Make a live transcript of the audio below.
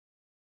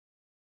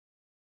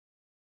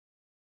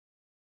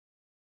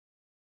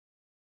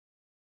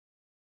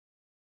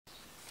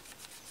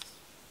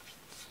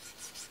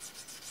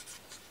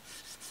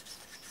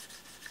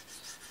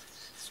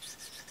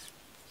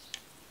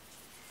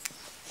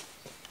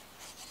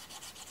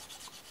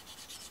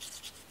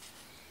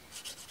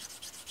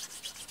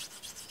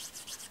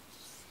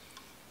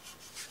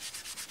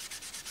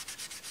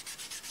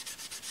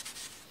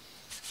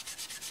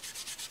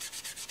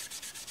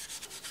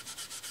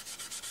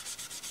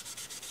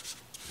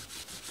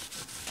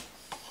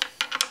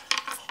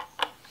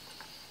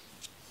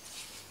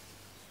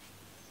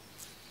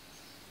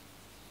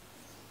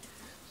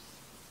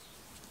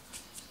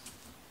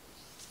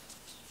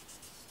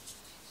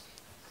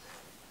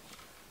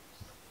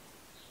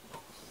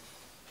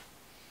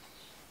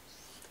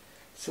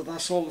So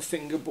that's all the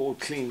fingerboard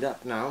cleaned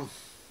up now.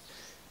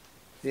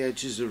 The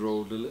edges are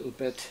rolled a little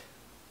bit.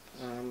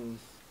 And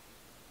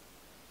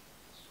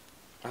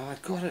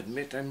I've got to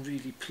admit, I'm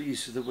really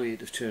pleased with the way it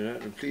have turned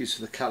out. I'm pleased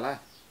with the colour.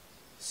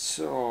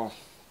 So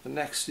the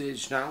next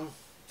stage now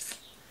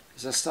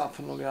is I start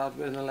putting all the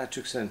hardware and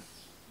electrics in.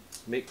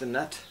 Make the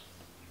nut,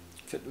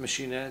 fit the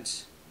machine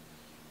heads.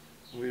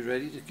 We're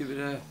ready to give it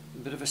a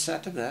bit of a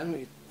setup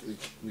then.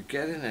 We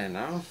get in there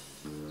now.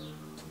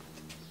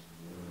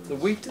 The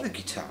weight of the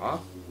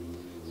guitar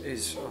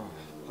is,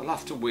 I'll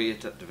have to weigh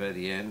it at the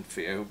very end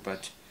for you,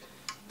 but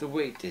the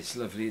weight is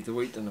lovely, the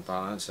weight and the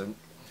balance,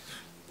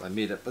 I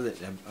made up with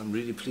it. I'm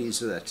really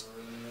pleased with it.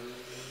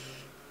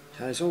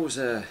 There's always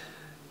in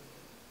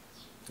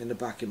the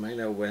back of mind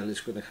how well it's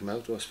going to come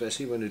out, or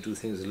especially when I do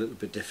things a little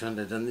bit different.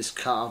 I've done this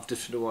carved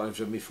different to what I've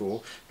done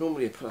before.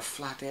 Normally I put a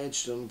flat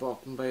edge down the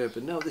bottom by it,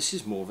 but no, this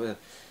is more of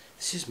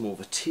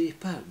a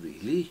taper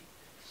really.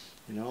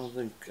 You know,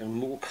 and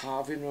more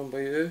carving around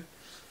by here.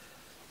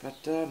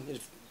 But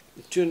it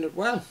turned out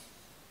well.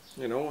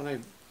 You know, and I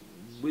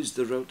whizzed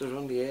the router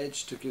around the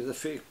edge to give the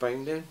fake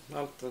binding.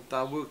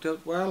 That worked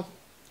out well.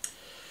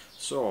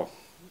 So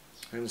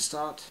I'm going to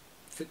start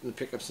fitting the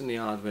pickups in the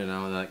hardware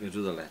now, and then I can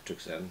do the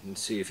electrics then and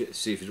see if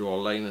it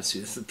all line, and see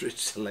if the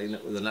bridge to line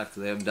up with the nut,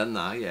 because I haven't done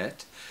that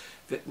yet.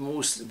 But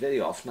very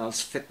often I'll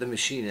fit the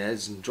machine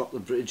heads and drop the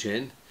bridge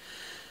in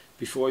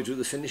before I do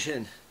the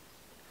finishing.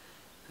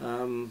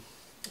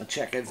 I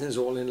check everything's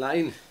all in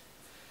line,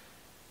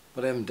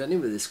 but I haven't done it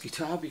with this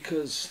guitar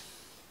because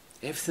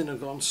everything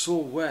had gone so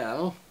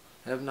well.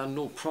 I haven't had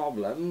no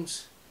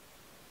problems.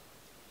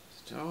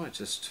 So I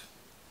just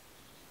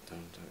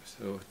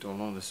don't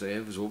want to say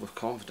I was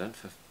overconfident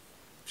for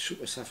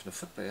shoot myself in the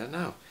foot by that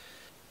now.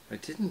 I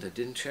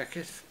didn't check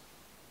it.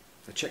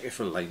 I check it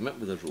for alignment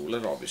with a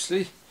ruler,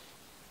 obviously,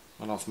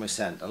 and off my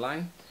centre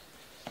line,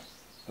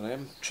 but I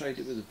haven't tried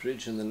it with the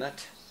bridge and the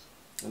nut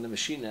and the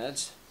machine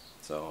heads,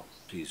 so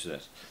pleased with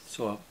it.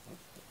 So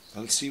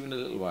I'll see you in a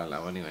little while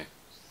now anyway.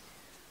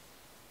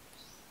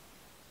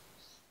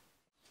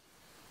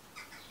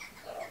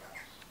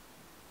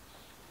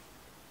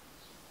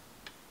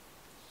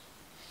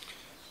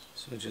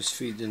 So just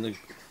feeding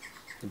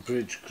the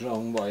bridge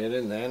ground wire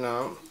in there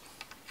now.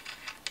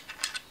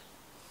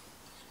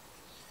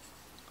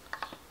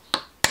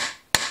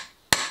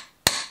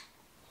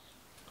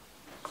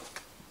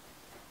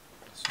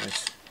 It's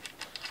nice.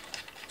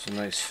 It's a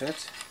nice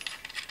fit.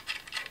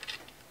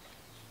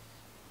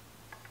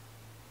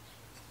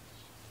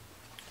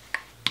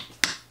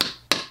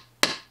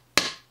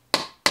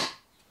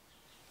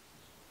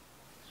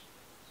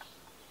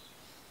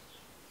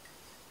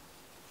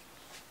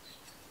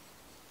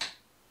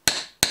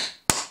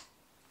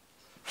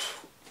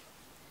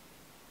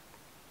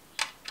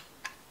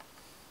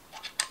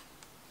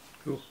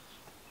 Cool.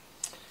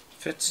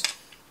 Fits.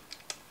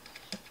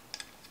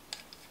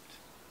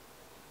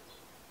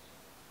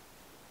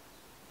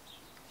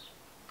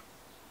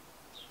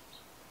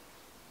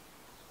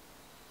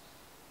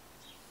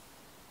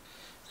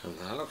 And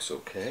that looks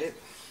okay.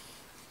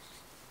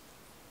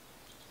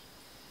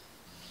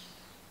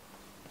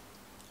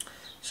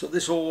 So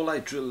this hole I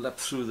drilled up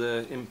through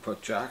the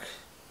input jack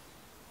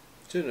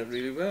turned out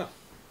really well.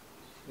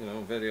 You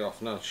know, very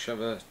often I'll shove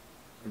a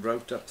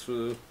route up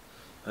through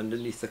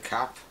underneath the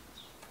cap.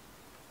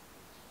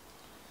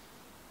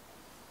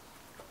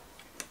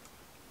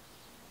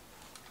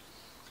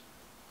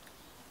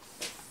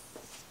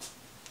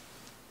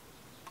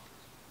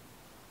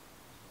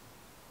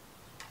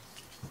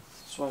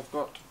 So I've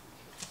got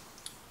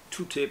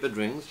two tapered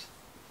rings,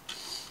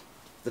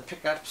 the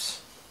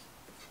pickups,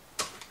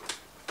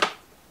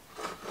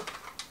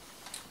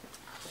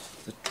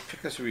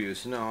 we're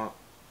using are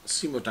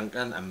Seymour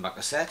Duncan and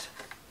humbucker set.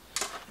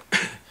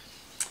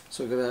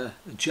 So I've got a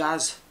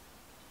Jazz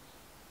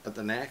at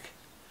the neck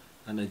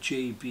and a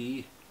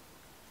JB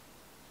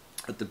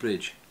at the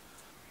bridge.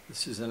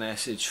 This is an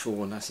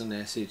SH4 and that's an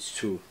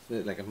SH2,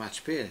 they're like a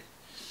match pair.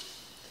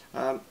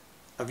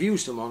 I've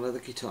used them on other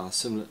guitars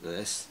similar to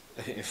this.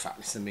 In fact,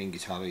 it's the main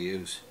guitar I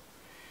use.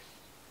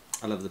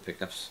 I love the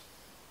pickups.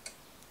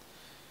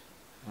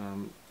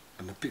 I'm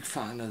a big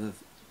fan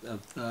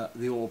of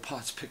the all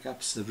parts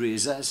pickups, the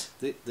Razors.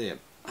 They're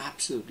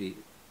absolutely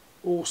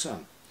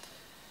awesome.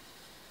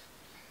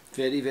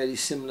 Very, very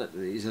similar to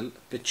these, a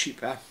bit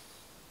cheaper,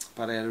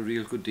 but I had a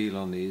real good deal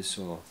on these,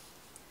 so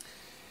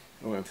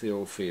I went for the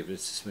old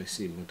favourites. It's my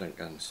Seymour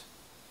Duncans.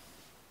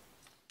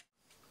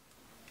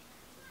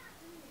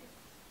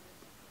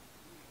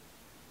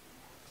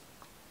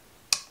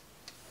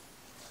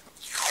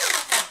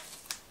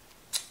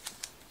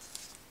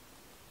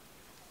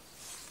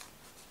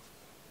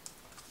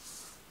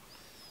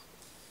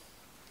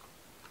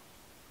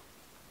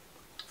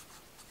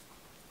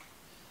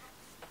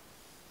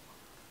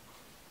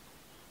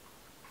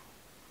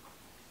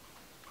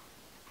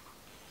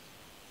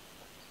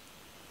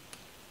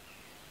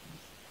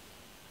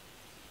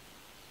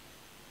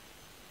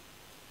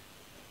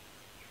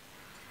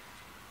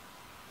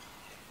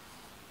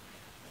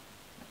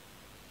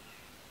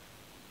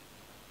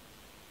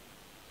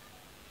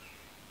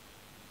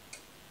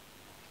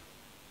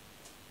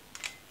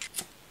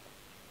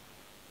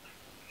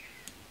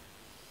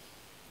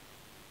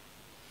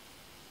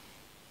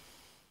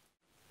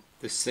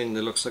 this thing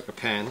that looks like a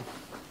pen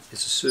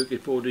is a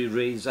circuit board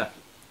eraser,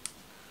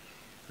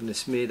 and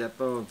it's made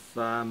up of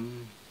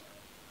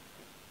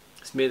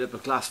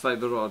glass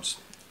fibre rods,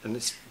 and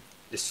it's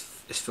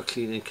for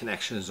cleaning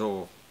connections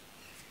or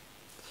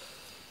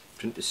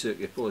printed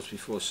circuit boards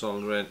before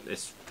soldering.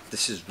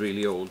 This is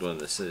really old one.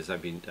 This is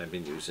I've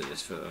been using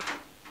this for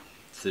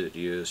 30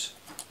 years.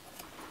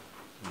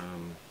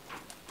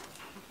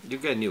 You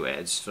get new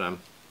heads from,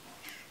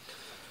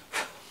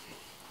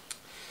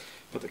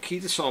 but the key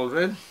to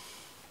soldering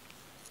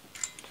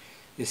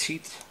is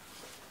heat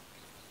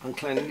and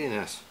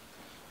cleanliness.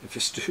 If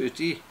it's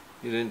dirty,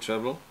 you're in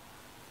trouble,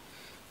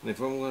 and if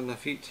you haven't got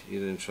enough heat,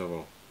 you're in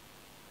trouble.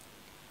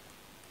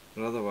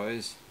 But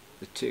otherwise,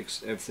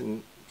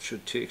 everything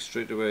should take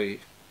straight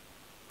away.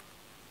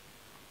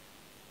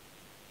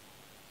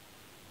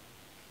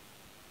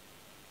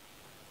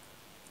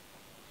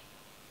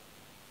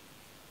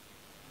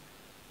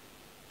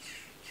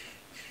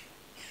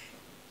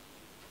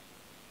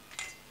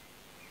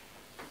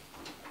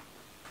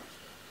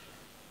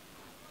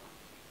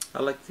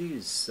 I like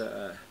these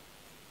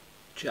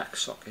jack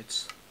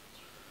sockets.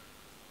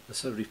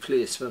 That's a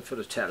replacement for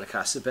a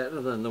Telecaster, better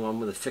than the one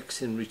with a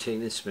fixing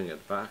retaining spring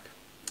at the back.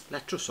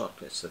 Electro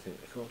sockets, I think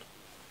they're called.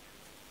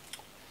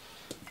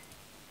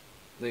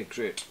 They're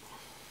great.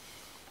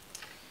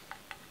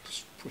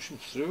 Just push them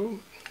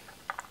through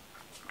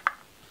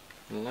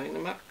and line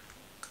them up,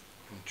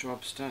 and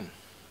job's done.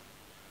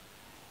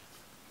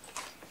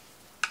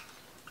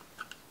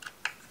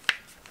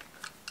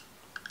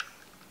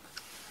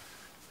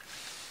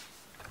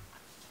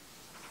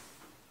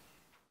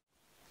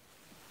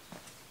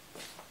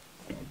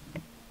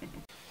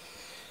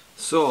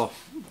 So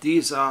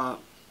these are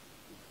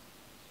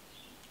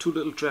two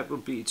little treble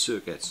bead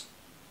circuits.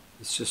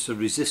 It's just a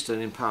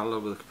resistor in parallel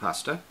with a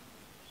capacitor.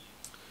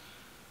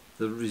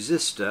 The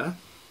resistor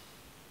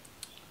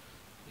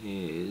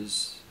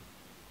is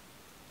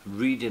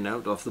reading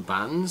out of the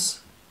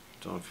bands.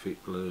 I don't know if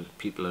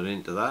people are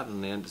into that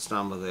and they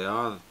understand what they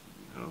are.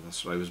 You know,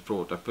 that's what I was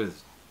brought up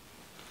with.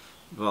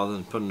 Rather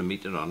than putting a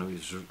meter on them, we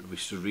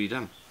used to read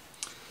them.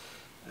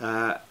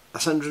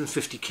 That's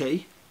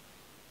 150k.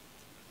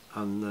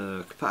 And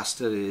the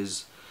capacitor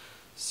is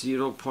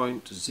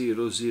 0.001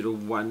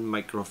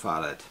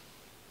 microfarad.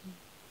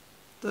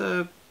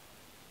 The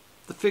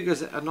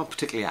figures are not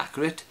particularly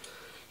accurate.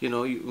 You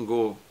know, you can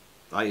go,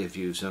 I have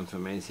used them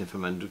from anything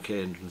from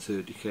 100k,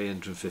 130k,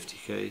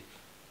 150k,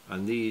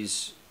 and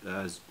these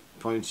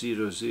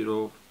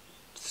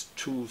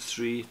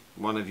 0.0023,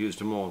 I've used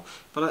them all.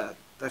 But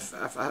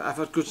I've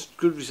had good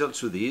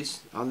results with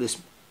these, and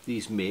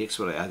these makes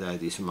what I had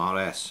these from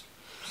PRS,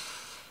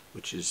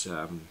 which is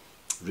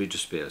radio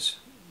spares,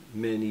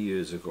 many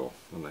years ago,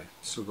 and I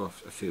still got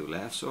a few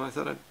left, so I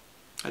thought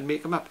I'd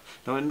make them up.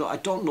 Now I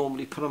don't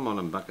normally put them on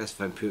them back, if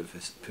I'm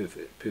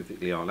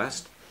perfectly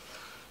honest,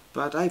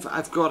 but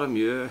I've got them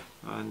here,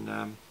 and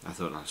I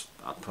thought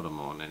I'll put them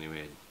on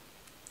anyway,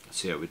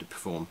 see how it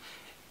perform.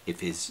 If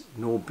there's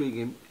no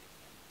big,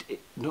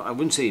 I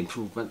wouldn't say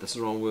improvement, that's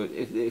the wrong word.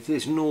 If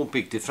there's no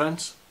big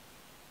difference,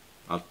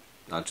 I'll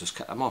just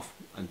cut them off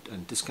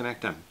and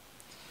disconnect them.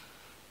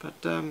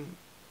 But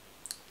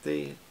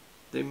they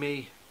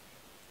may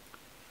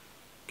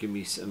give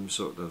me some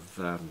sort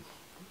of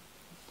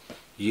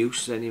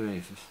use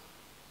anyway.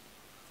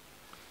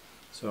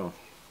 So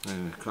I'm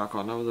going to crack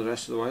on now with the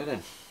rest of the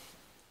wiring.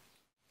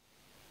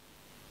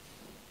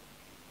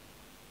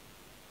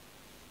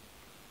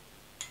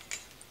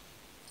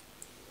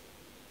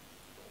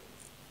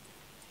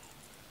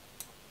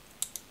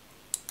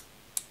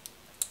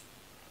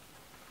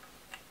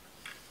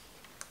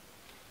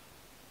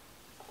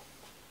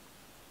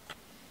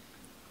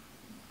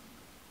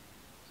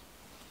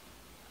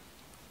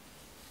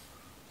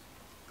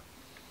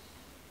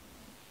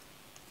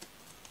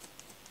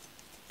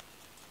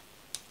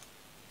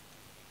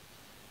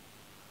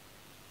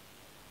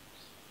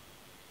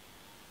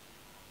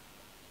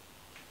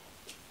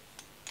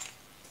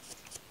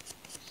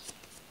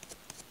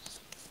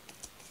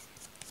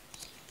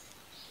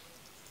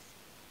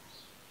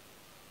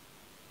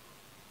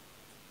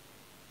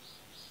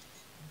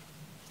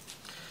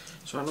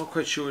 So I'm not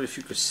quite sure if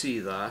you could see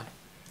that,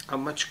 how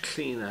much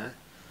cleaner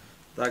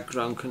that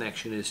ground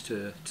connection is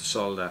to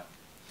solder.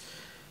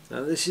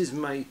 Now this is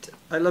I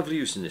love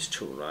using this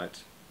tool,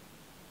 right?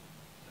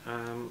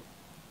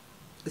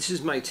 This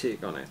is my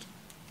take on it.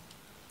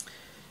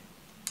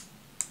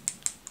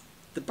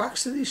 The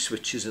backs of these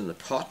switches and the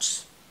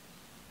pots,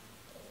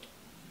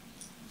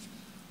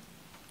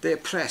 they're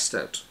pressed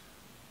out,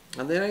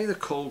 and they're either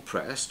cold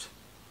pressed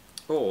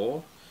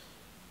or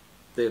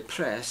they're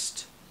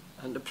pressed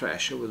under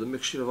pressure with a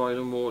mixture of oil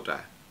and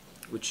water,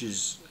 which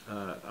is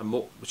a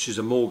mold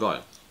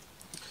oil.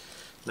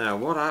 Now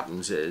what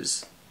happens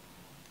is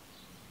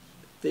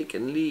they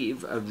can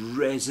leave a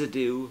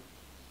residue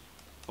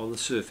on the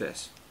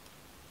surface.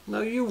 Now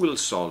you will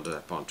solder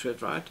up onto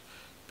it, right?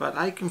 But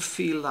I can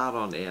feel that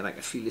on there, and I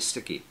can feel it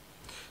sticky.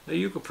 Now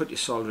you can put your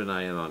soldering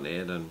iron on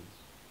there, and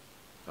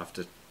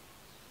after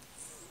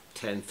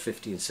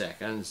 10-15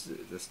 seconds,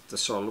 the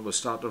solder will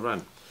start to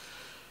run.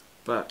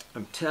 But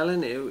I'm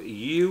telling you,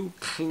 you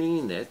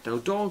clean it. Now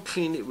don't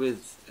clean it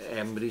with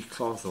emery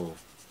cloth, or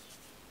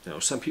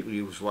some people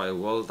use wire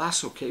wool.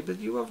 That's okay, but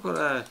you have got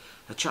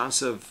a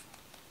chance of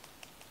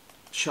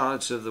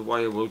shards of the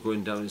wire wool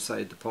going down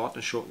inside the pot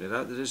and shorting it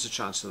out. There is a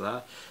chance of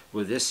that.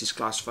 With this, it's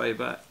glass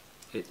fibre,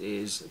 it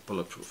is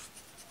bulletproof.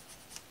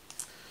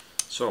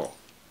 So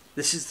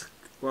this is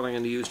what I'm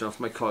going to use now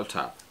for my coil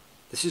tap.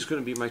 This is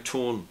going to be my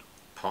tone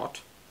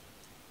pot,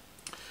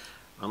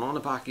 and on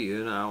the back of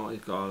here now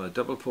I've got a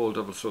double pole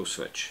double throw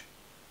switch.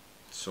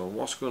 So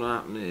what's going to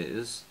happen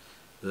is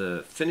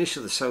the finish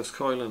of the south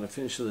coil and the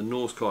finish of the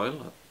north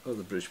coil of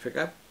the bridge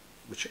pickup,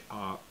 which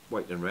are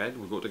white and red,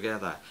 will go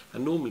together,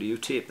 and normally you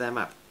tape them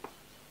up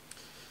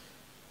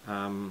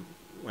when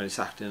it's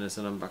acting as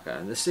an humbucker,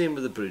 and the same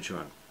with the bridge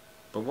one.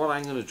 But what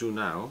I'm going to do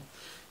now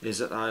is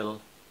that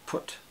I'll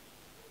put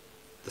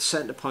the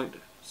centre point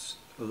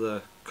of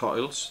the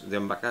coils, the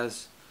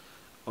humbuckers,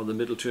 on the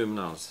middle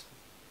terminals.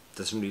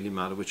 Doesn't really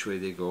matter which way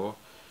they go.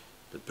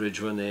 The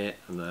bridge one there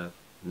and the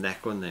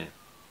neck one there.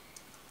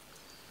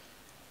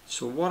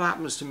 So what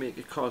happens to make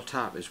a coil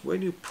tap is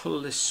when you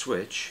pull this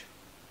switch,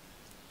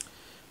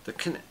 the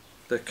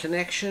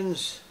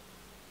connections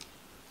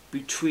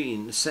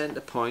between the centre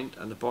point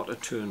and the bottom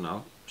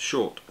terminal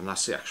short, and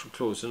that's the actual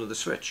closing of the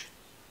switch.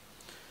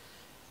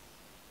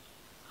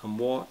 And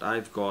what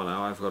I've got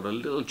now, I've got a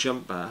little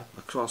jumper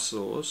across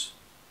those,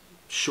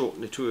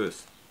 shorten it to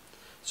earth.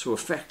 So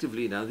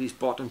effectively now these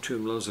bottom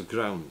terminals are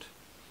ground.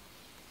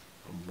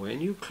 And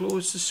when you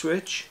close the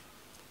switch,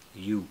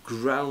 you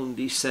ground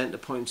these centre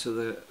points of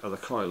the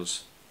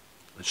coils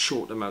and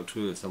short them out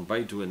to earth. And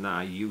by doing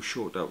that, you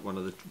short out one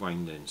of the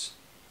windings.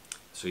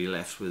 So you're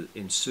left with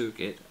in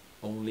circuit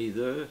only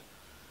the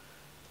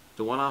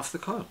one half the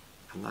coil.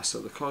 And that's how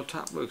the coil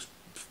tap works,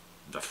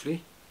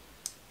 roughly.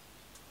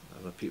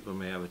 Other people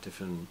may have a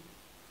different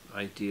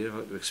idea of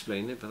how to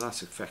explain it, but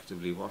that's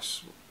effectively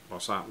what's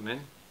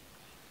happening.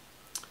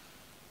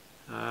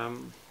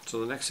 So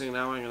the next thing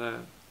now, I'm going to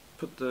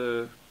put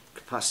the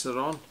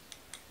capacitor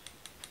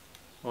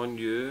on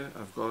here.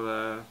 I've got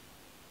a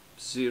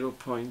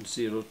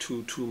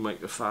 0.022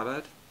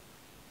 microfarad.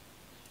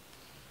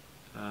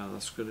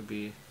 That's going to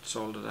be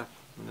soldered up,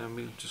 and then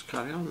we'll just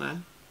carry on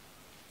then.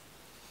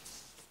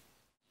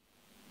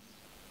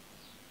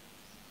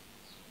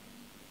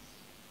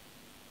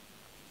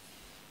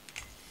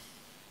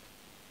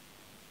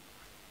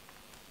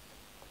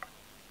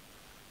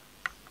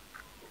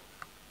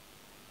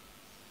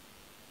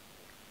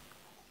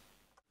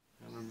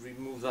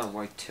 Remove that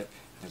white tip.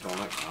 I don't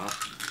like that.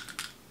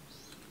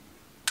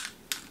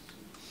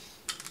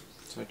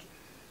 So I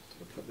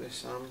put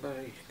this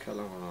amber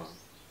colour one on.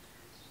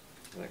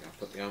 I think I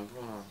put the amber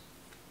one on.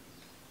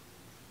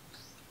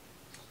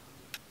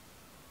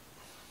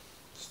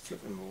 Just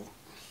flip them over.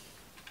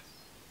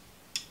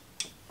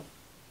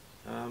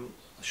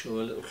 I'll show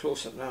you a little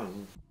close up now.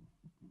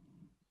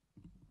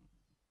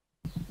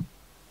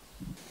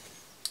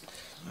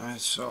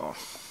 Alright, so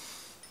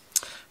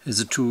here's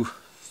the two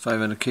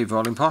 500k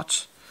volume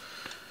pots.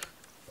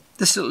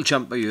 This little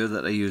jumper here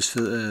that I use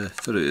for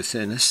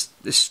earthing,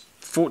 this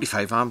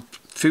 45 amp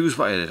fuse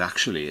wire it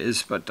actually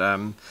is, but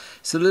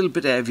it's a little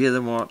bit heavier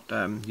than what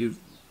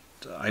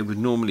I would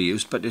normally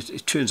use, but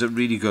it turns out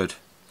really good.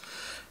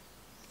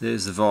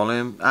 There's the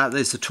volume,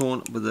 there's the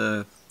tone with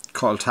the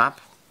coil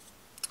tap.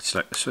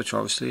 Select the switch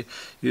obviously.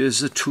 Here's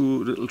the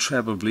two little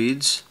treble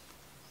bleeds.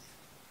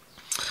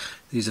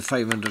 These are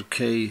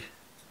 500k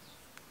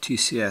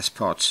TCS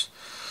pots.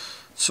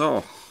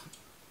 So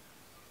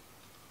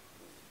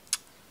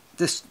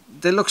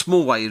there looks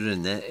more wire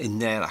in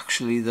there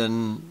actually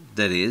than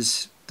there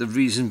is. The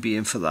reason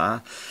being for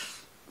that,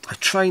 I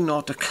try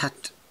not to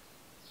cut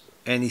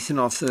anything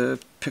off the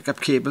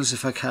pickup cables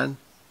if I can.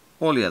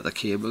 All the other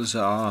cables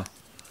are,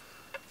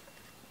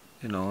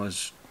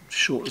 as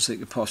short as they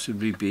could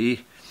possibly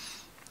be,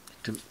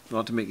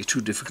 not to make it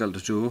too difficult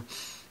to do.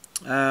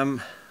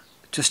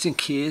 Just in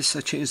case I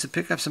change the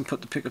pickups and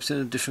put the pickups in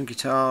a different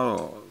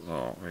guitar,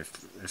 or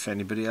if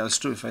anybody else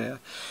do,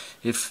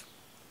 if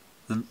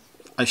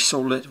I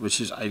sold it, which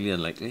is highly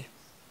unlikely,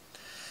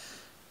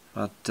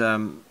 but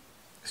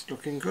it's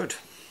looking good.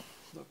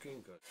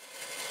 Looking good.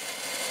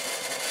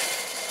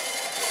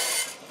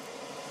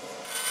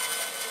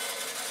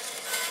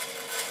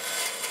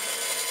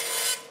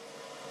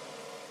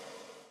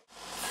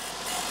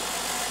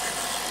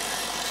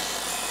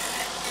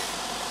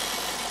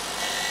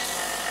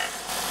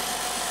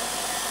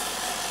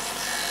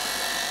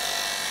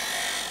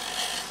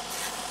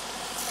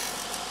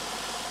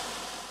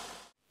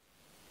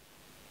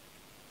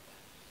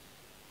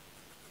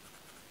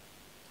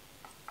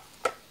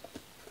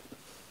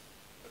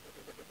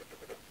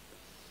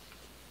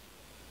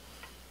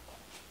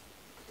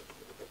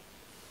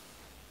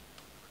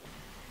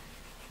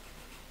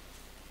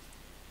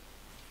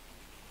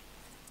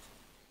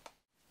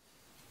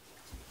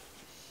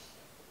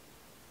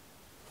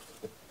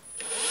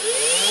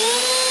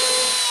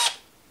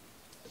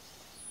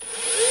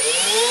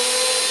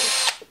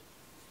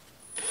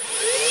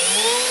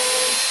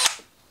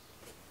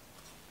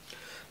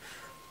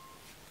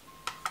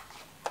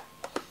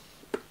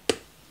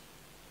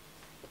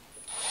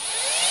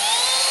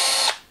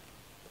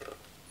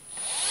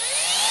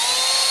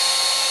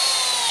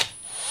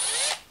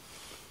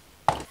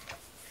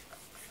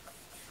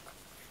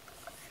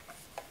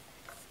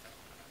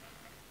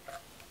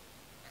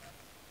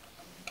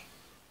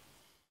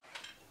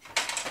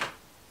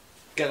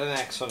 get an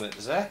X on it,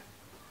 is it?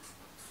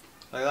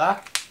 Like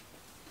that?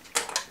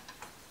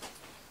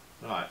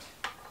 Right.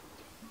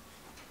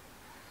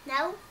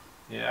 Now?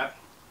 Yeah.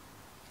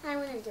 I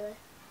want to do it.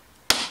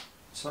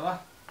 So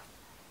that?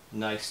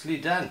 Nicely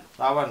done.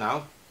 That one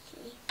now.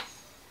 Okay.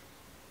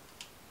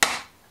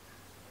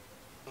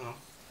 Oh.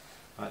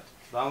 Right,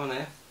 that one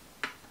there.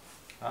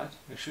 Right,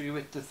 make sure you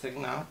hit the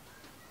thing now.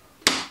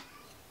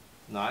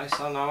 Nice,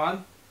 on that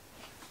one.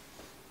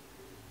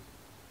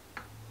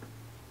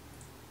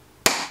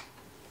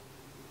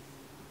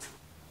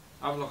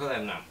 Have a look at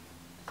them now.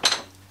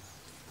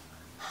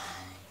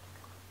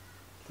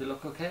 They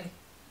look okay?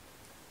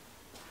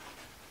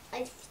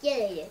 I'm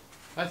scared of you.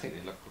 I think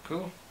they look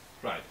cool.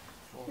 Right.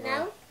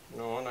 Now?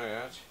 No, not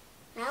yet.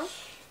 Now?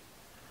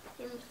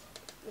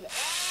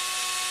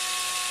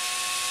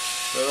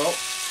 Well,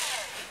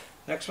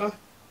 next one.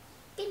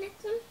 Okay,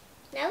 next one.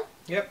 Now?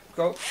 Yep,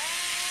 go.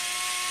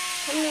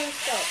 I'm going to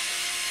stop.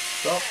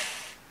 Stop.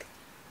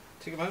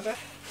 Take them out there.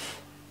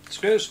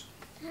 Screws.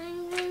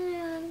 I'm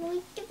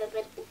going to give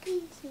it the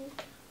pieces.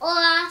 Oh,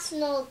 that's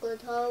not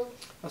good, oh.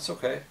 That's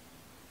okay.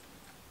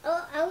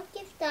 Oh, I'll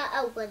give that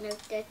a 1 out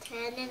of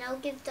 10, and I'll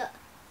give that...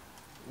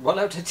 1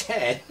 out of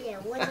 10? Yeah,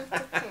 1 out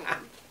of 10.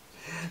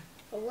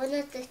 A 1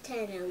 out of 10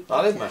 I'll give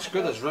That isn't much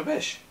good, it's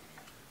rubbish.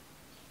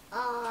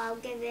 Oh, I'll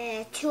give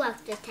it a 2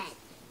 out of 10.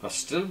 That's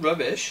still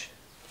rubbish.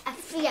 A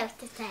 3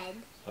 out of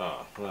 10.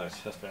 Oh, right,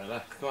 that's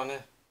better. Go on then.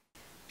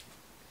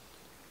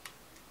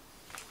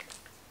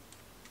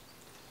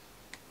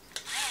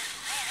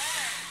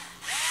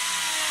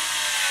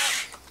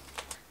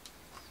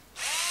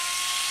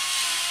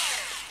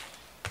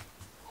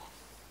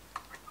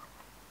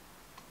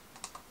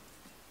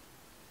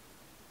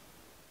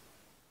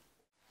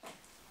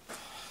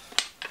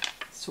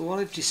 So what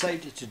I've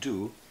decided to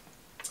do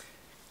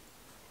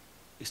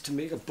is to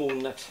make a bone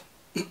nut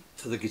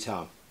for the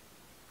guitar.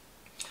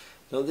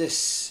 Now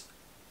this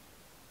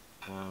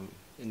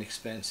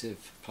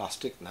inexpensive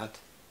plastic nut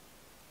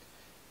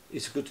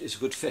is a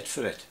good fit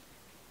for it.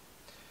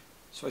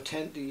 So I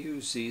tend to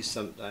use these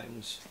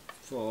sometimes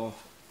for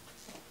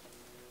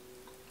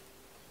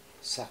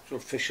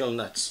sacrificial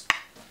nuts.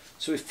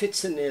 So it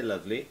fits in there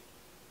lovely.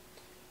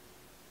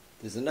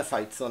 There's enough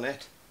height on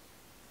it.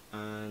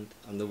 And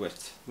the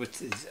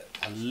width is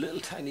a little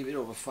tiny bit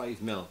over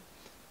 5mm.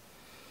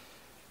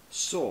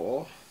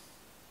 So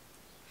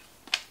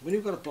when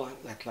you've got a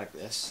blank neck like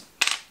this,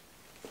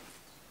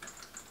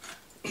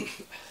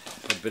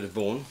 a bit of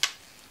bone,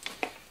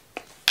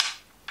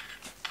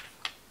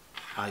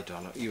 I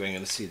don't know, you ain't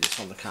going to see this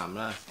on the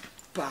camera,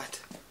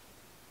 but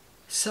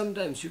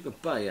sometimes you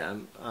could buy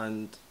them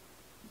and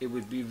it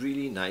would be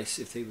really nice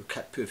if they were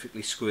cut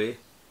perfectly square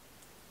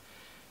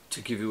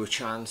to give you a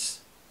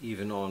chance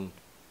even on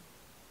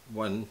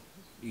one,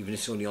 even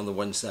if it's only on the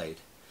one side.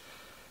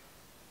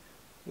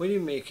 When you're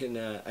making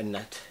a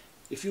nut,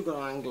 if you've got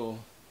an angle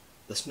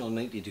that's not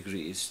 90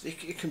 degrees,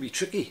 it can be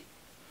tricky.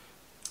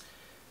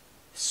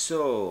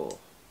 So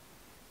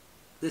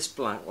this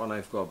blank one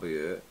I've got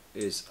here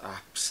is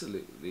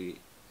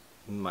absolutely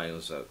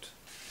miles out.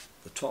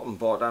 The top and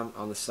bottom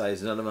on the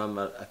sides, none of them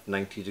are at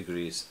 90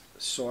 degrees.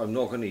 So I'm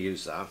not going to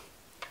use that.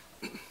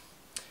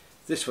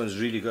 This one's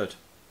really good,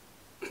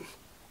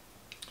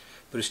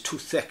 but it's too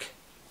thick.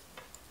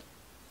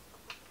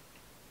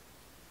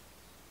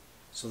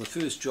 So the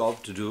first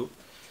job to do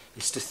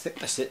is to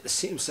thickness it the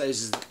same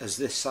size as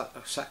this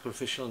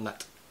sacrificial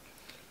nut.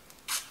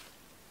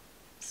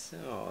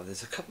 So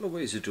there's a couple of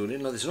ways of doing it.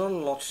 Now there's not a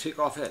lot to take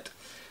off it,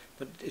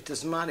 but it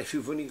doesn't matter if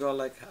you've only got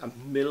like a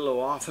mil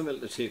or half a mil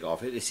to take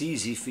off it. It's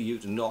easy for you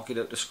to knock it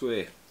out to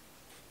square.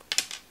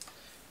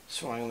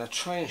 So I'm going to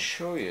try and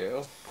show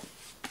you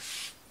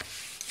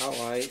how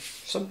I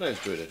sometimes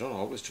do it. I don't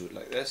always do it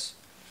like this,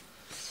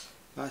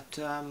 but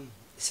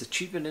it's a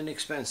cheap and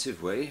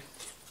inexpensive way.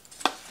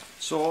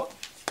 So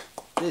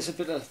there's a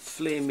bit of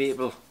flame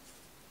maple.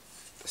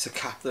 It's a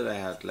cap that I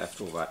had left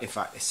over. In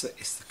fact, it's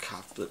the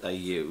cap that I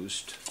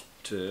used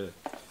to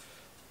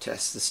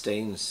test the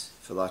stains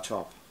for that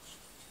top.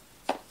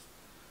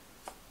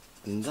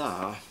 And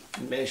that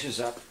measures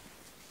up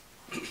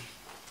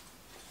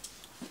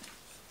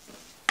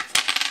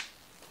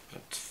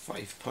at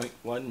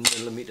 5.1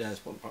 millimeters,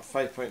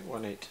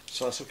 5.18.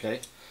 So that's okay.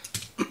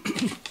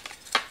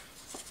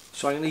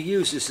 So I'm going to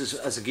use this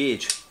as a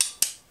gauge.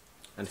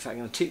 In fact, I'm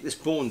going to take this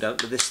bone down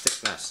to this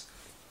thickness,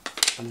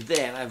 and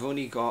then I've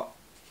only got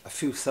a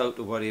few thou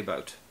to worry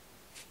about,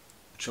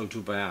 which I'll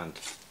do by hand.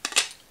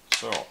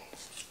 So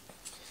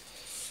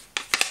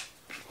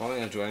what I'm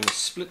going to do, I'm going to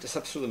split this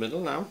up through the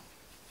middle now,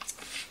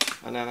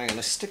 and then I'm going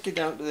to stick it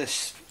down to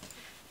this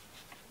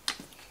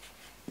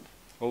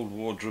old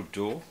wardrobe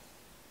door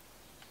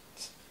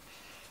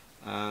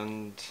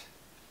and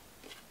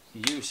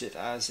use it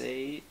as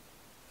a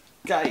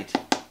guide.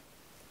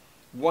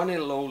 One,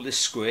 it'll hold this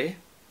square,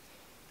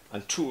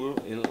 and two,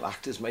 it'll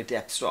act as my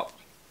depth stop.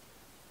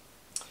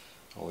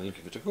 I will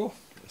give it a go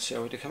and see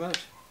how it come out.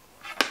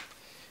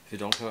 If it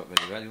don't come out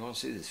very well, you won't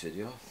see this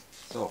video.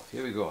 So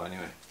here we go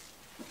anyway.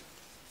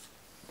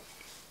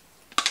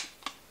 'Cause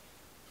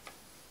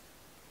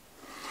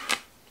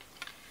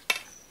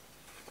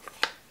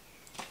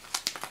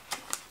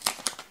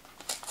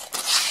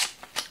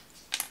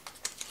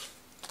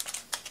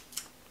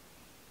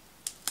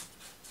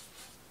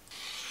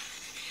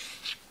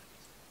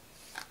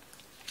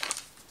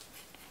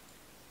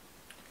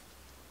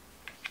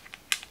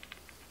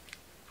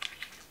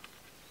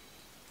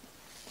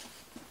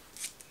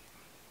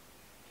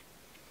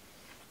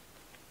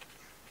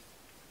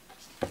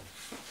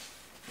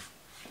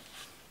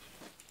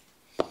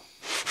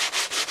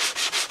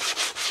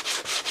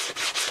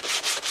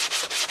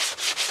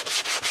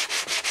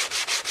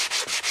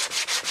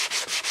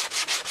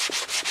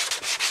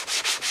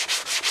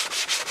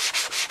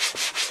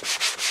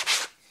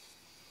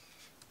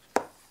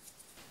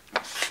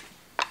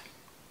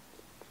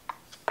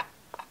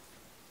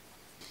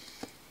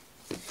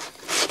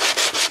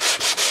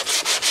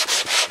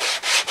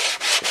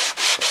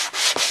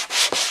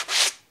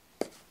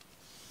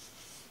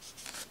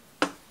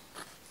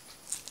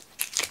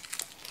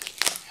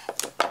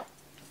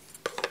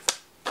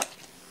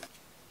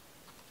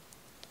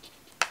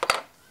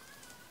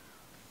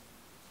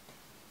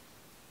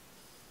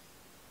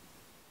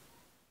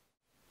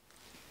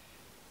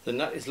The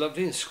nut is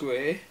lovely and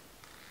square.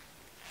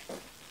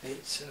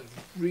 It's a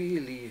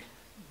really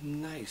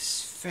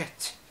nice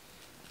fit.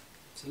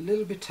 It's a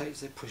little bit tight,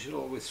 so they push it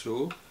all the way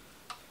through.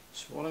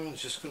 So what I'm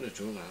just going to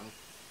do now,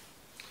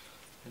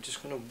 I'm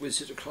just going to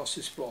whiz it across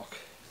this block.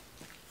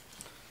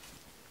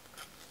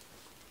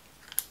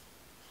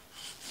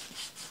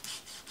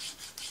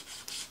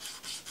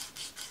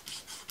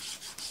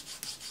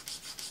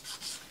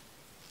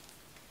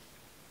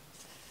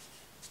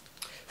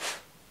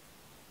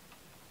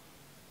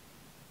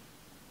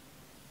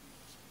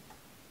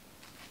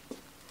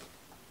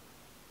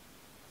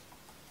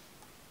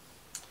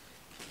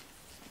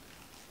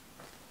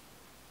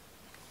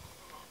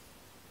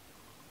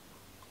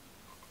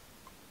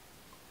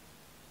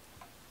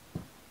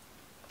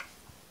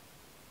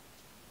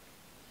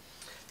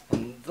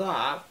 And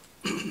that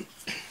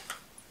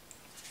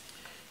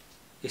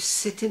is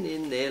sitting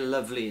in there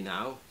lovely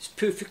now. It's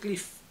perfectly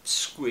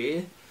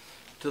square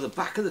to the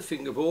back of the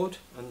fingerboard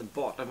and the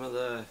bottom of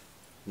the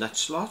nut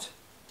slot.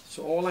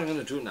 So all I'm going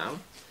to do now,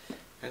 I'm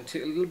going to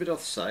take a little bit off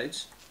the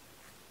sides,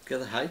 get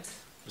the height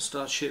and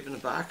start shaping the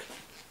back.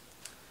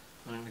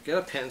 I'm going to get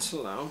a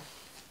pencil now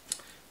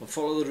and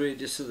follow the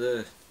radius of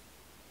the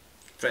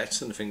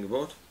frets in the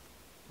fingerboard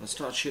and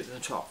start shaping the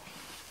top.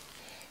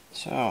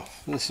 So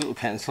with this little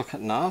pencil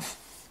cut in half,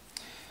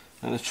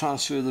 I'm going to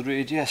transfer the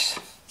radius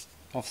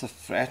of the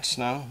frets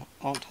now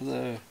onto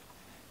the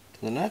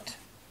nut.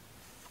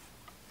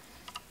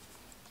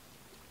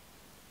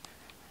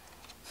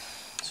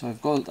 So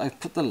I've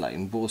put the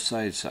line both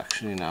sides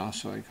actually now,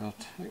 so I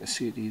can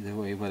see it either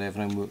way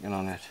wherever I'm working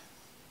on it.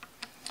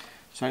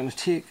 So I'm going to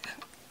take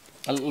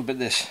a little bit of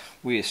this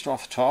waste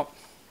off the top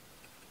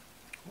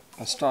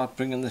and start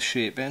bringing the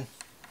shape in,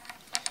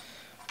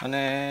 and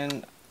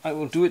then I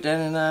will do it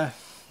then in a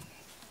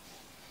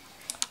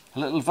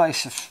little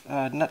vise,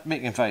 nut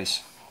making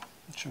vise,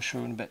 which I'll show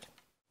you in a bit.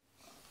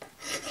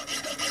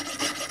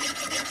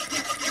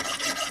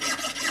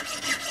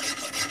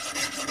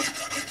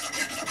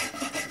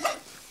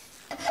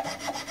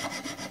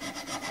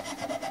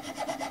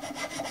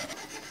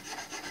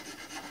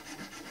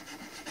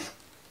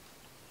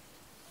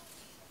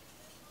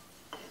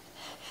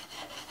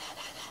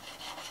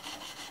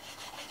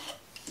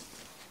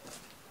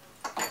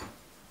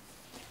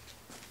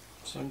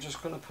 So I'm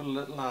just going to put a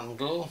little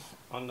angle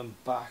on the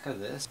back of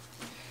this.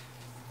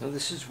 Now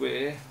this is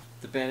where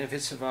the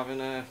benefits of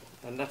having a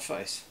nut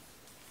vise.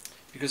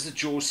 Because the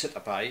jaws sit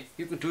up high,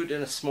 you can do it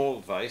in a small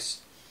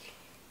vise,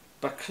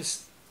 but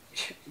because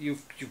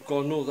you've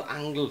got to know the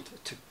angle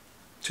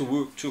to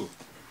work to.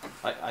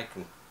 I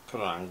can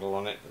put an angle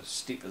on it as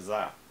steep as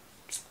that.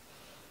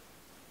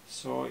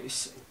 So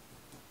it's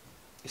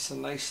a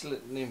nice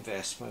little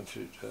investment for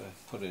you to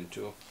put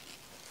into.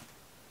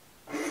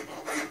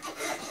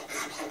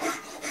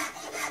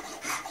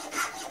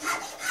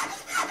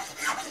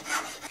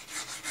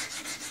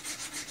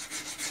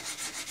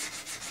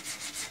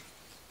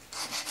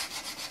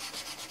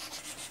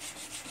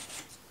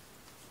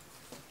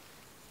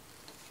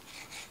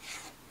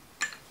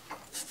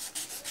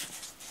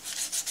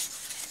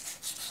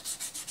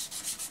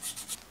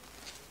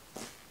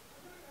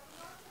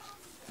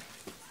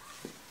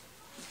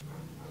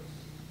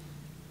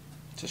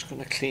 Just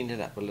going to clean it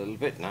up a little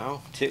bit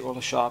now, take all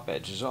the sharp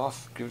edges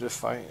off, give it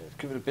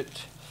a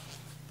bit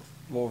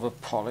more of a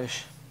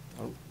polish,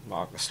 and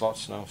mark the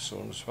slots now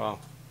soon as well.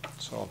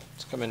 So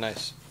it's coming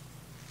nice.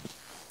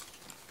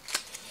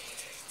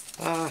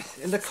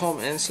 In the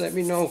comments, let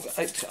me know.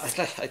 I'd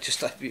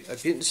be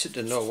interested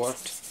to know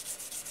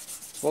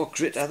what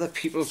grit other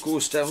people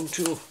goes down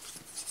to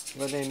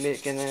when they're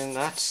making their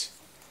nuts.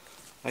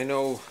 I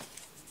know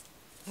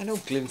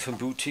Glimford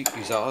Boutique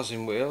is ours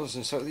in Wales,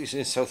 and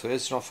in South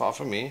Wales, not far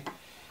from me.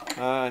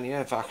 And yeah,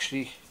 I've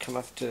actually come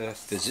up to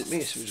visit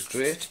me, so it was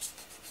great.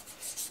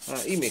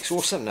 He makes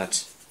awesome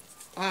nuts,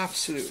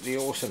 absolutely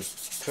awesome.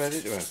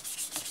 Credit to him.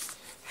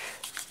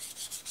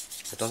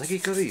 I don't think he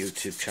got a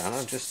YouTube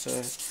channel, just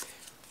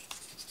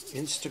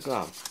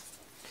Instagram.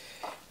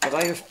 But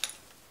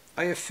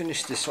I have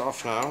finished this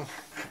off now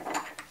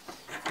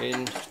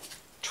in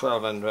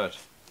 1200.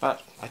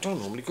 But I don't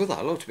normally go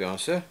that low, to be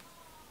honest, sir.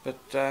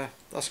 But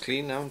that's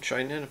clean now and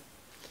shining.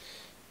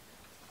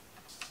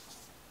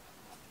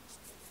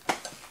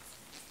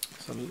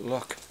 Let's have a little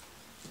look.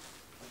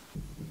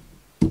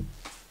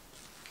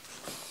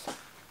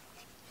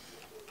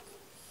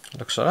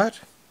 Looks alright.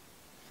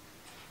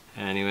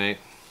 Anyway,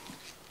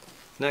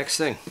 next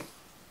thing.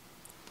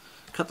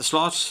 Cut the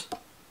slots,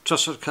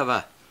 trussed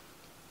cover.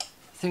 I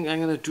think I'm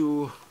going to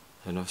do,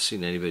 I've not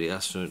seen anybody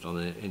else do it on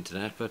the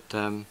internet, but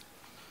I'm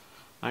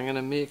going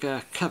to make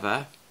a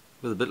cover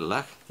with a bit of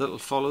luck that'll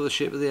follow the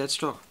shape of the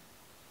headstock,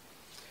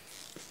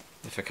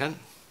 if I can.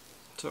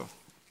 So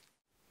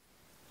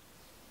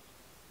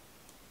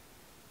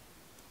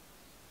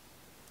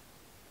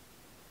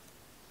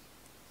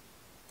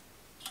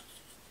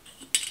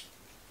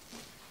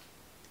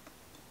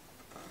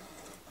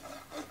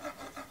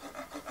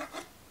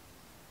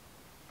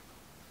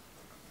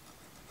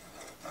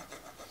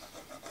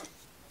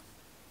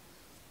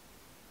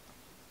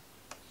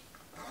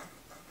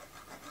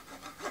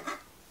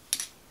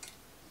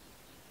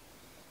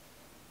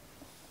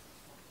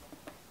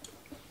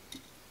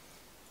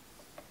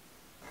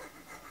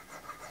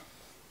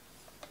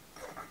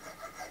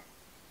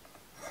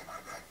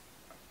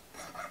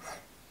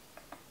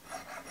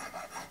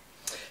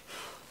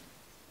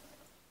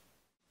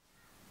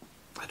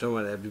don't know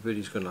whether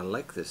everybody's going to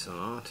like this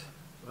art,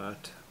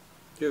 but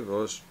here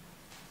goes.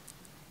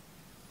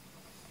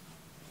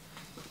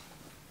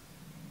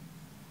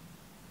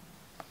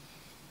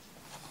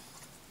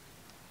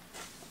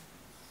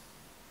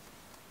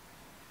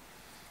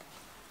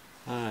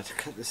 To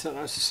cut this out,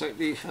 it's a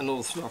slightly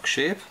unorthodox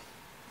shape.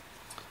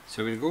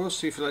 So here we go,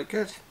 see if you like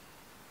it.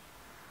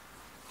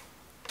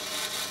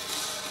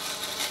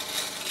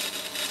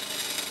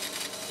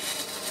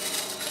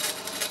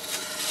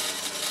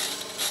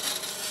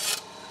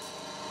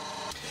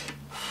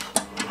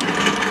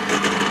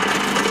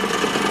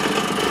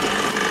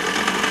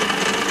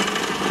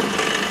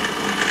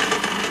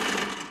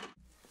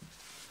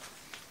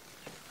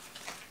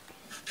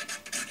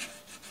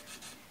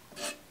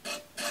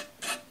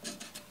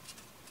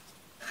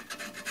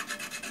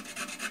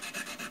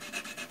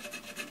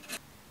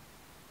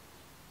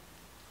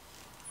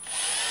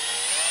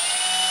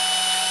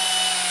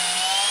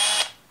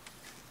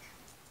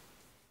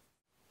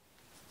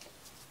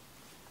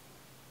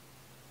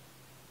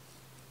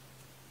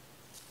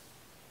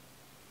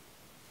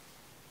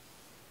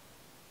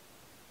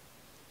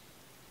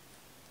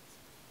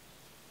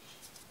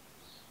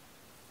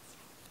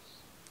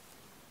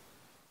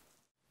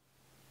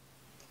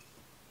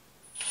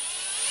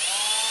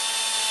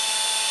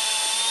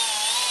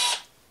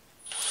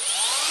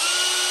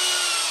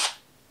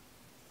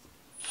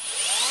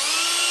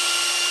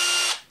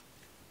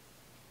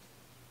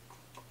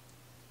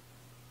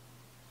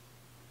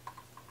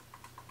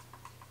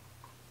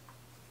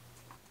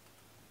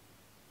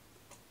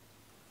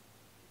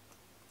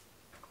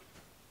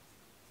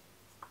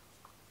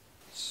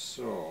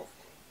 So,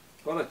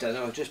 what I've done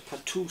now, I've just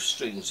put 2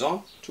 strings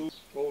on, 2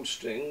 old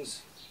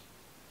strings,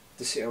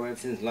 to see how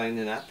everything's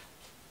lining up.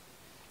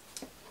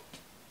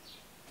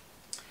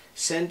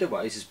 Centre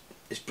wise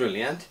is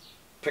brilliant,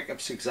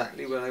 pickup's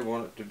exactly where I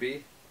want it to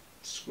be,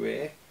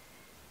 square.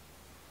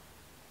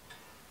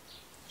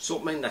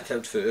 Sort my nut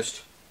out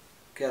first,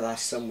 get that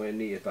somewhere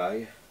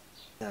nearby,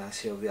 and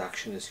see how the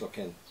action is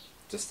looking,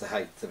 just the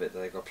height of it,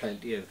 that I've got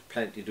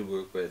plenty to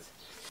work with.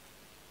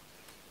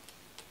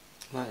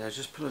 Right, I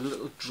just put a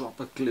little drop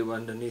of glue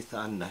underneath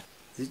that nut.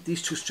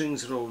 These 2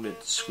 strings are all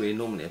square.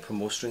 Normally I put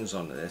more strings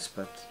onto this,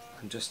 but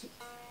I'm just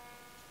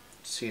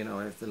seeing how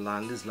if the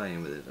land is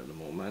lying with it at the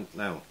moment.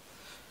 Now,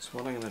 so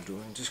what I'm going to do,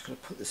 I'm just going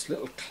to put this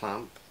little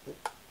clamp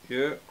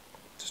here,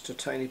 just a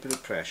tiny bit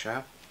of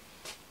pressure.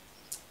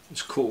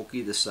 Just cork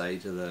either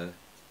side of the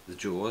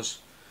jaws.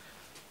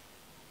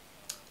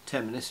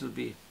 10 minutes will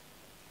be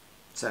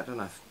set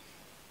enough.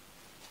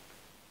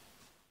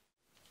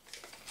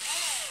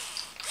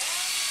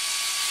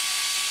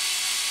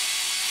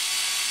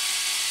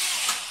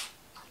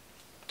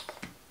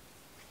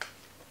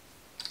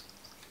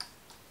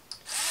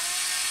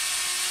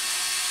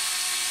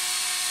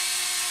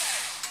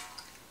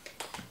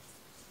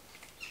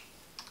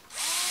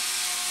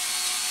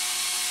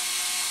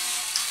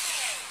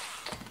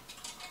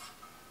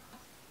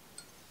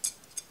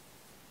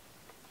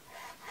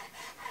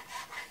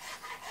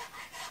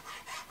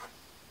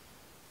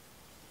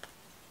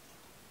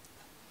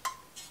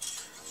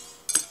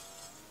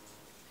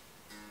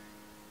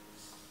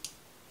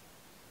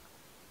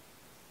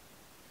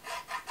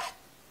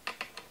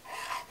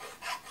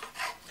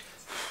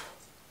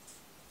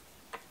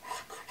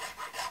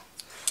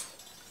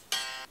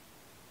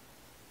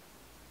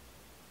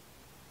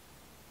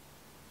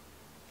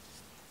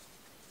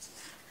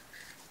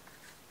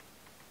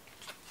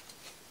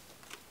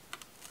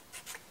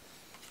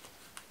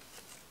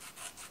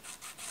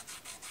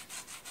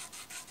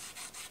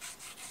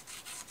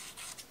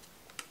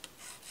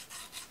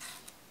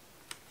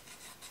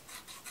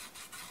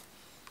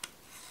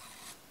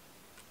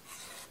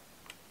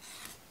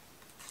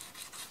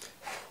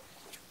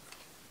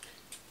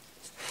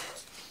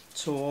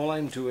 So all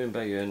I'm doing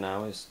by here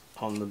now is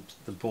on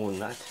the bone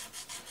nut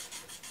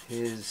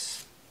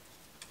is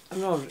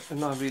I'm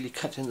not really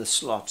cutting the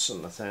slots or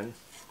nothing.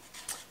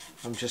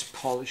 I'm just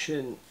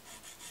polishing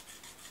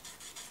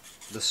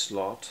the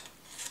slot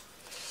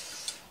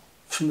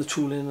from the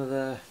tooling of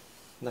the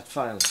nut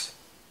files.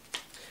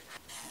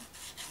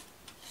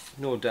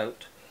 No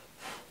doubt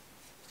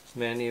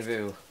many of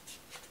you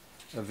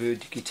have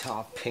heard the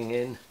guitar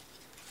pinging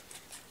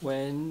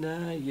when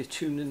you're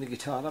tuning the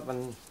guitar up,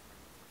 and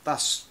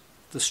that's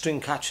the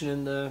string catching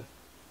in the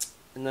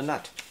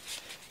nut.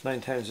 9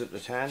 times out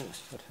of 10,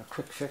 but a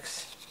quick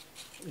fix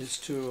is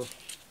to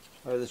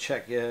either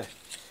check your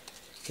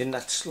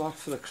nut slot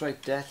for the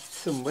correct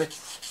depth and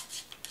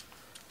width,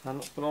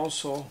 but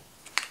also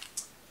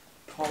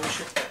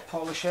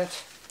polish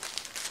it.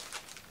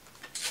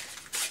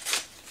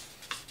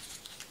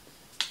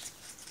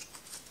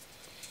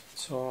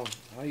 So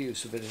I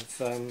use a bit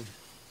of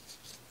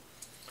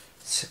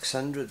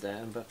 600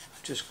 there, but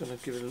I'm just going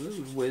to give it a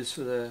little whiz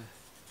with a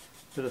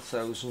bit of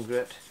 1000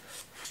 grit,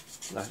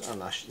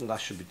 and that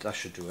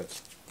should do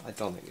it. I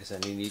don't think there's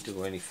any need to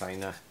go any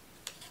finer.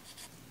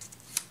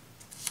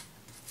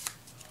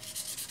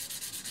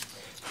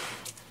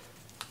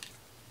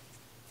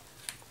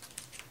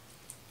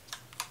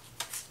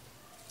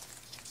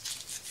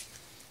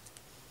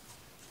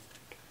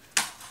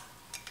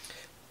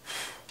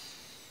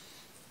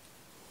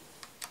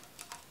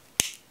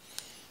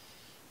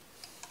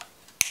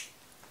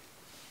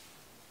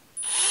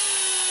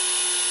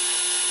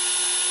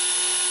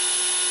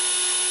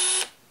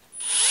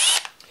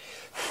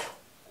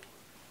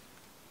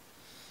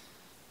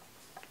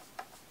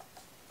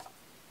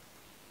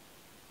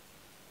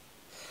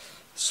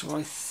 So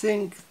I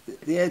think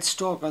the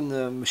headstock on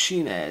the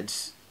machine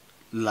heads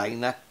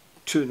line up,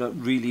 turn out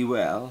really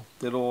well.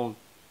 They're all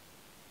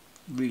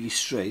really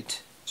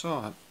straight,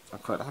 so I'm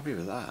quite happy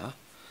with that. A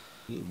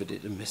little bit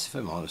hit and miss if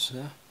I'm honest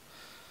there.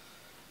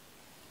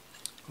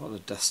 A lot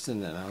of dust in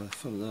there now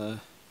from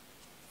the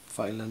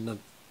file and the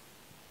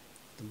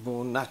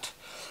bone nut,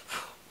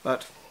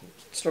 but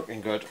it's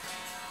looking good.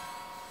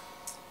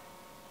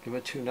 Give it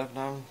a tune up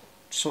now,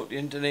 sort the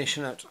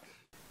intonation out.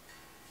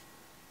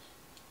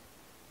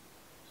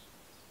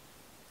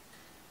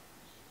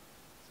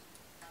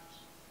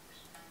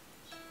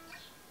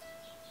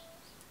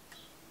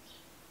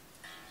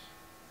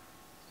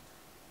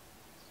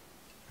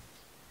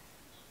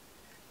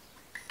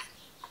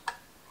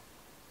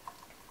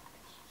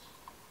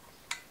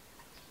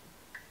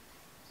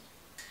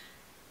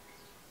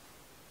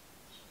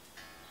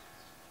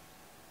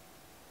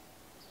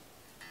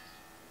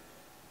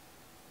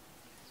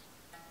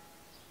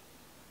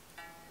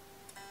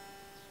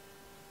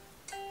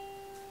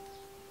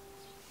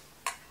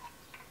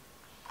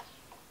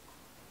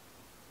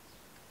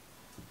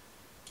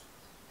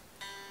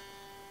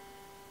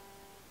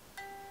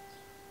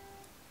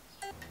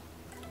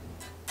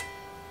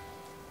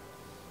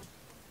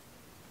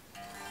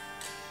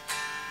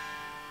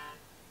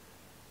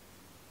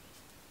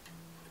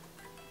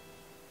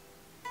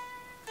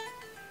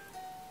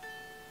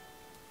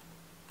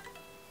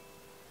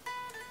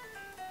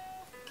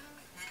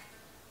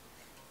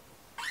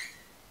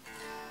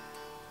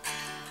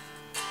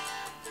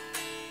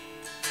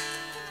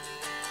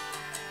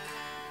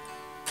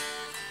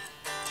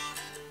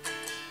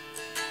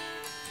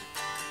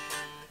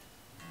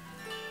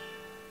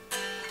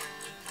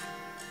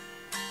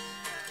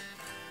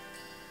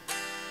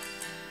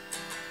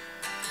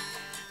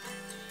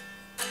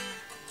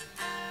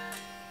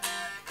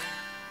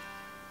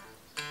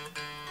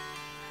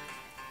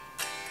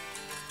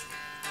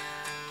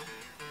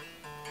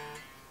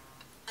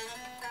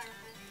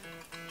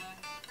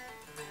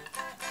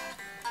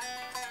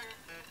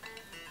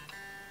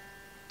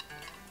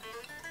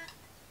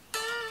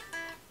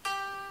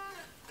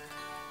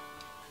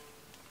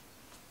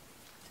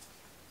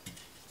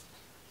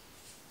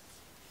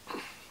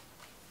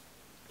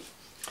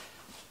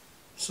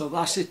 So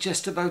that's it,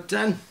 just about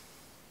done.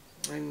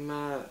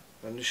 I'm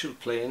initial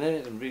playing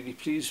it, I'm really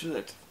pleased with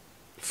it.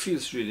 It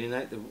feels really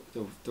nice,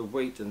 the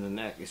weight and the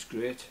neck is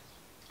great.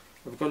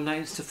 I've got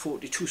 9s to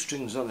 42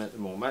 strings on it at the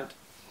moment.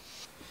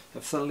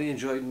 I've thoroughly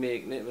enjoyed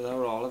making it with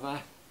our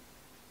Oliver.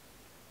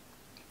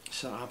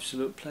 It's an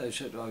absolute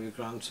pleasure to have your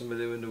grandson with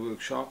you in the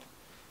workshop.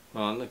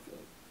 And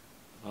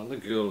the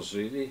girls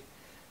really,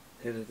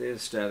 they're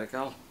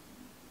hysterical.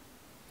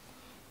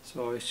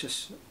 So it's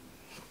just,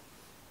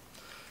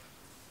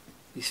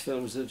 these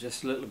films are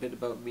just a little bit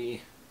about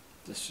me.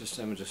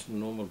 I'm just a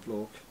normal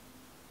bloke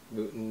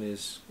working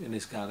in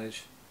his garage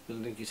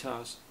building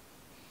guitars,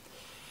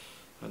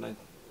 and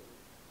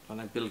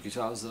I build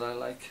guitars that I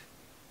like.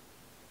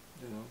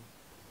 You know,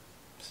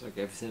 it's like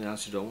everything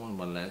else. You don't want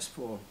one Les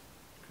Paul.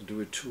 You can do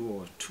it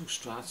two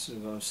strats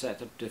and go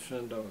set up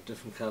different or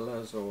different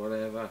colours or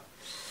whatever.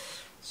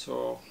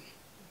 So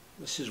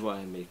this is why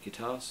I make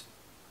guitars.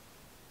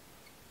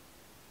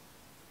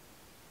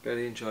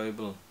 Very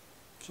enjoyable.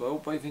 So I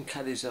hope I've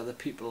encouraged other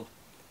people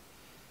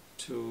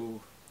to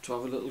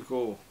have a little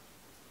go.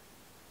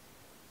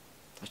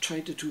 I try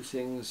to do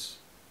things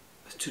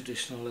as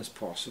traditional as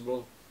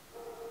possible.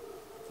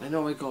 I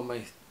know I got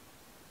my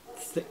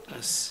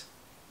thickness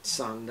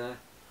sander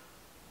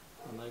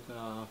and I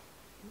got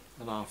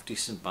an half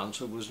decent band,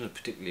 so it wasn't a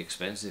particularly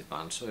expensive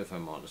band, so if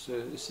I'm honest,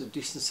 it's a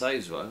decent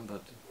sized one,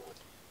 but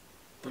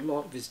a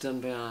lot of it's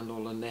done by hand.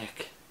 All the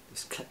neck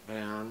is cut by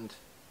hand,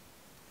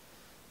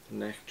 the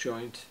neck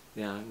joint,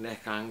 the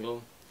neck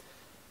angle.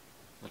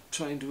 I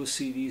try and do a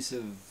series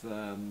of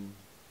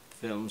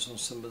films on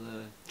some of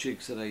the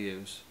jigs that I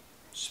use,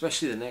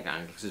 especially the neck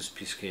angle, because it's a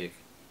piece of cake.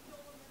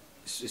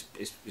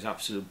 It's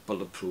absolute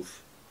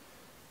bulletproof,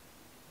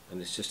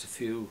 and it's just a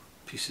few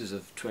pieces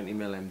of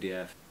 20mm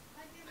MDF.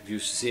 I've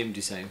used the same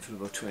design for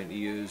about 20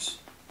 years,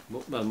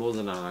 well more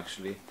than that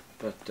actually,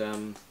 but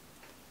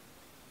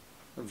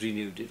I've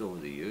renewed it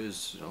over the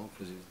years, you know,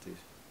 because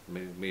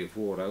it may have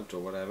wore out or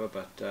whatever,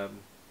 but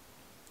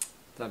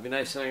that'd be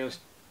nice. And I'm going to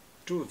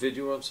do a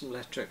video on some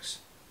electrics.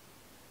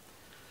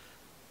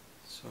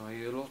 So I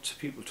hear lots of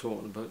people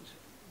talking about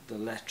the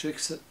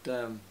electrics that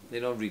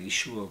they're not really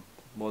sure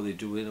what they're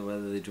doing or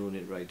whether they're doing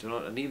it right or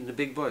not, and even the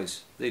big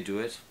boys, they do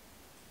it.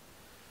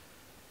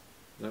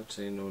 Without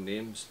saying no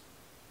names,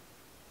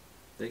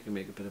 they can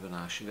make a bit of an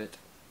ash of it.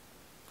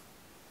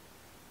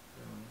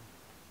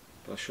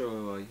 But I'll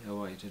show you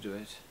how I to do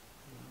it.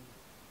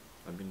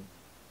 I've been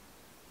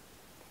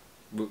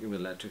working with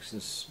electric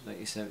since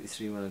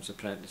 1973 when I was an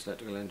apprentice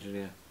electrical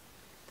engineer.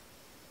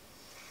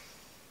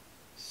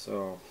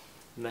 So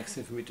next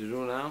thing for me to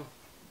do now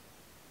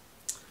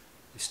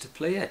is to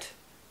play it,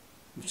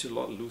 which a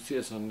lot of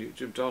luthiers on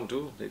YouTube don't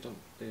do. They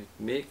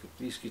make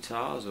these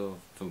guitars or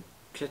from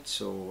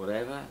kits or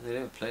whatever, they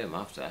never play them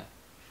after.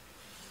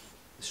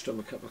 They strum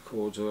a couple of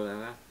chords or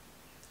whatever.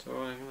 So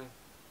I'm going to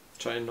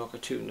try and knock a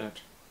tune out.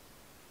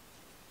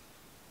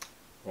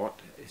 What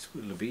it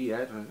will be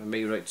yet? I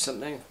may write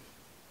something.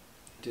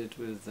 Did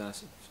with the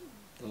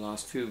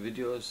last few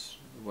videos,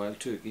 the wild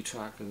turkey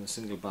track and the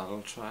single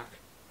barrel track.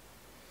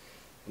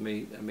 I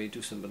may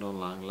do something on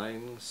long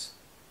lines,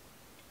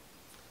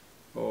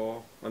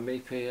 or I may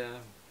play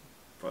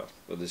well,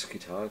 with this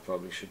guitar I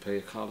probably should play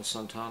a Carl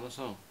Santana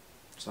song,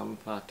 Samba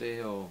Pa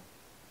Ti or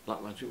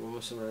Black Magic Woman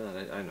or something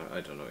like that.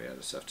 I don't know yet. I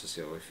just have to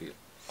see how I feel.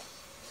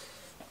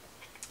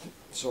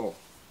 So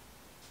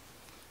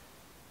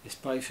it's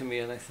bye for me,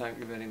 and I thank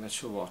you very much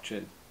for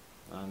watching,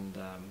 and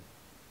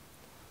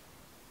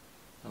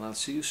I'll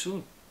see you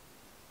soon.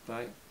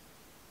 Bye.